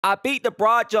I beat the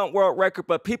broad jump world record,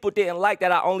 but people didn't like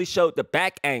that I only showed the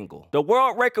back angle. The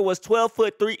world record was 12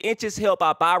 foot 3 inches held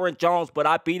by Byron Jones, but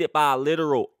I beat it by a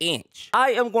literal inch.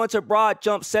 I am going to broad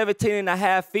jump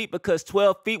 17.5 feet because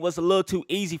 12 feet was a little too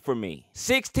easy for me.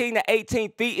 16 to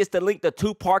 18 feet is the length of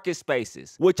 2 parking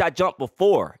spaces, which I jumped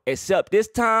before, except this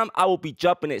time I will be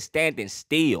jumping it standing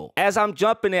still. As I'm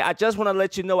jumping it, I just want to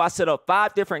let you know I set up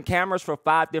 5 different cameras for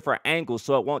 5 different angles,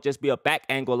 so it won't just be a back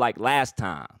angle like last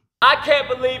time. I can't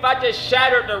believe I just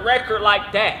shattered the record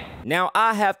like that. Now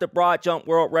I have the broad jump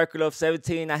world record of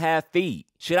 17.5 feet.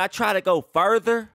 Should I try to go further?